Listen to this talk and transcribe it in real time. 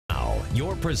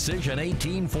Your Precision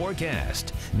 18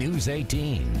 forecast. News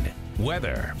 18.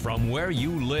 Weather from where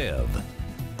you live.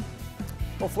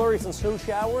 Well, flurries and snow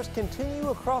showers continue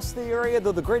across the area,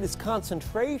 though the greatest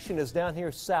concentration is down here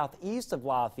southeast of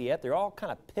Lafayette. They're all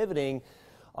kind of pivoting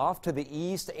off to the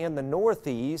east and the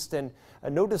northeast, and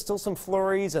notice still some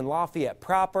flurries in Lafayette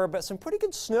proper, but some pretty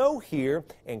good snow here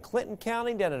in Clinton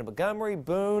County, down in Montgomery,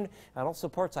 Boone, and also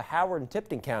parts of Howard and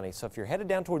Tipton County. So if you're headed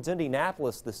down towards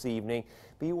Indianapolis this evening,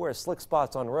 be aware of slick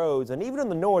spots on roads. And even in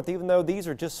the north, even though these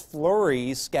are just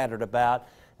flurries scattered about,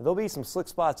 there'll be some slick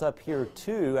spots up here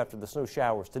too after the snow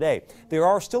showers today. There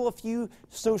are still a few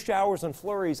snow showers and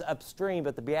flurries upstream,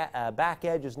 but the back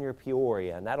edge is near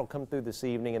Peoria, and that'll come through this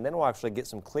evening, and then we'll actually get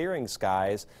some clearing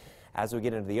skies as we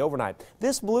get into the overnight.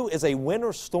 This blue is a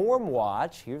winter storm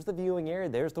watch. Here's the viewing area.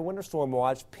 There's the winter storm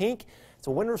watch. Pink, it's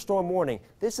a winter storm warning.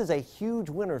 This is a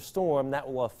huge winter storm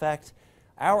that will affect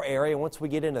our area once we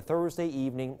get into Thursday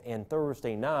evening and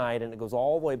Thursday night, and it goes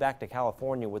all the way back to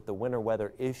California with the winter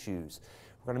weather issues.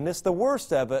 We're going to miss the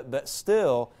worst of it, but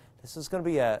still, this is going to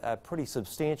be a pretty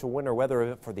substantial winter weather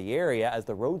event for the area as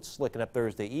the roads slicken up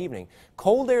Thursday evening.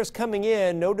 Cold air is coming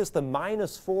in. Notice the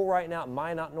 -4 right now at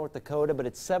Minot, North Dakota, but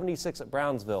it's 76 at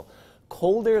Brownsville.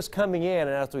 Cold air is coming in,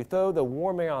 and as we throw the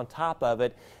warm air on top of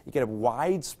it, you get a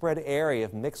widespread area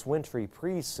of mixed wintry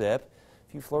precip.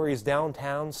 A few flurries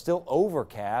downtown, still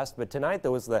overcast, but tonight,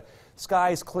 though, as the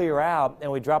skies clear out and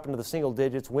we drop into the single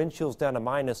digits, wind chills down to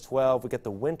 -12. We get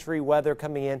the wintry weather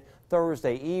coming in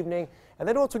Thursday evening, and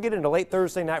then once we get into late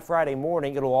Thursday night, Friday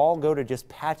morning, it'll all go to just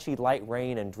patchy light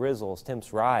rain and drizzle as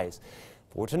temps rise.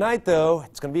 For tonight, though,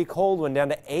 it's going to be a cold one, down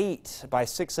to 8 by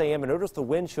 6 a.m. And notice the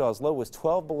wind chill as low as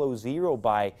 12 below zero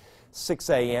by 6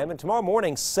 a.m. And tomorrow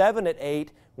morning, 7 at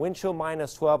 8. Wind chill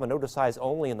 -12, and notice highs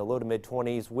only in the low to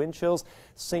mid-20s. Wind chills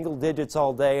single digits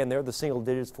all day, and they're the single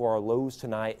digits for our lows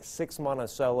tonight. 6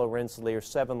 Monticello, Rensselaer,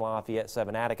 7 Lafayette,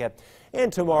 7 Attica.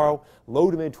 And tomorrow, low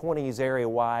to mid-20s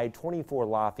area-wide, 24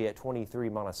 Lafayette, 23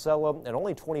 Monticello, and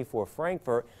only 24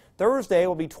 Frankfort. Thursday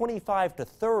will be 25 to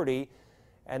 30,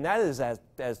 and that is as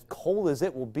cold as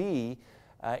it will be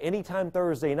anytime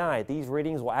Thursday night. These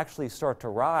readings will actually start to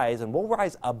rise, and will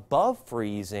rise above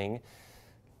freezing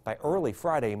by early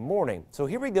Friday morning. So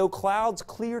here we go. Clouds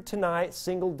clear tonight,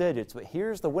 single digits. But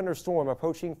here's the winter storm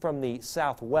approaching from the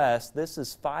southwest. This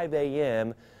is 5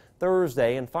 a.m.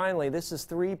 Thursday. And finally, this is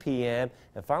 3 p.m.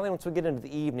 And finally, once we get into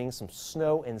the evening, some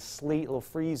snow and sleet, a little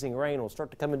freezing rain will start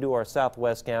to come into our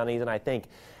southwest counties. And I think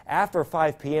after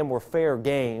 5 p.m., we're fair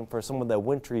game for some of the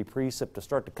wintry precip to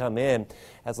start to come in.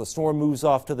 As the storm moves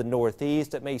off to the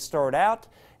northeast, it may start out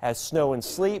as snow and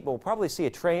sleet, but we'll probably see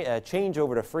a change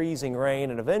over to freezing rain,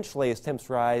 and eventually as temps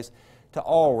rise to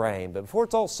all rain. But before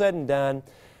it's all said and done,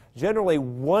 generally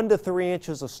 1 to 3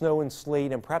 inches of snow and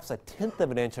sleet, and perhaps 1/10 of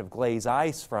an inch of glaze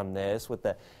ice from this, with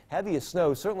the heaviest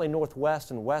snow certainly northwest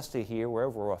and west of here, where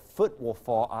over a foot will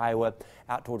fall Iowa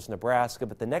out towards Nebraska.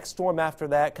 But the next storm after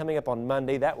that, coming up on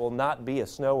Monday, that will not be a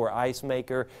snow or ice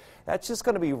maker. That's just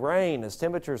going to be rain as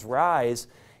temperatures rise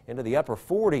into the upper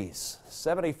 40s.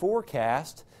 7-day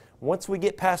forecast. Once we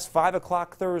get past 5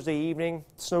 o'clock Thursday evening,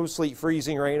 snow, sleet,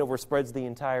 freezing rain overspreads the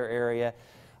entire area.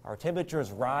 Our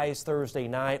temperatures rise Thursday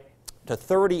night to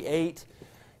 38,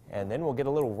 and then we'll get a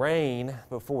little rain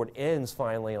before it ends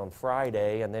finally on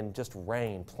Friday, and then just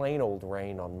rain, plain old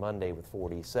rain on Monday with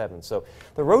 47. So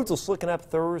the roads will slicken up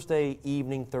Thursday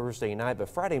evening, Thursday night, but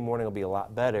Friday morning will be a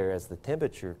lot better as the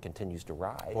temperature continues to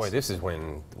rise. Boy, this is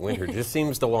when winter just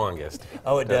seems the longest.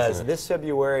 Oh, it does. This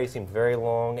February seems very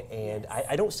long, and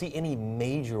I don't see any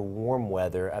major warm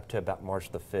weather up to about March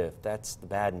the 5th. That's the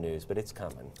bad news, but it's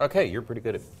coming. Okay, you're pretty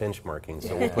good at benchmarking,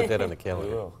 so we'll put that on the calendar.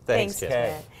 We will. Thanks,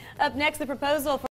 Kay. Up next, the proposal for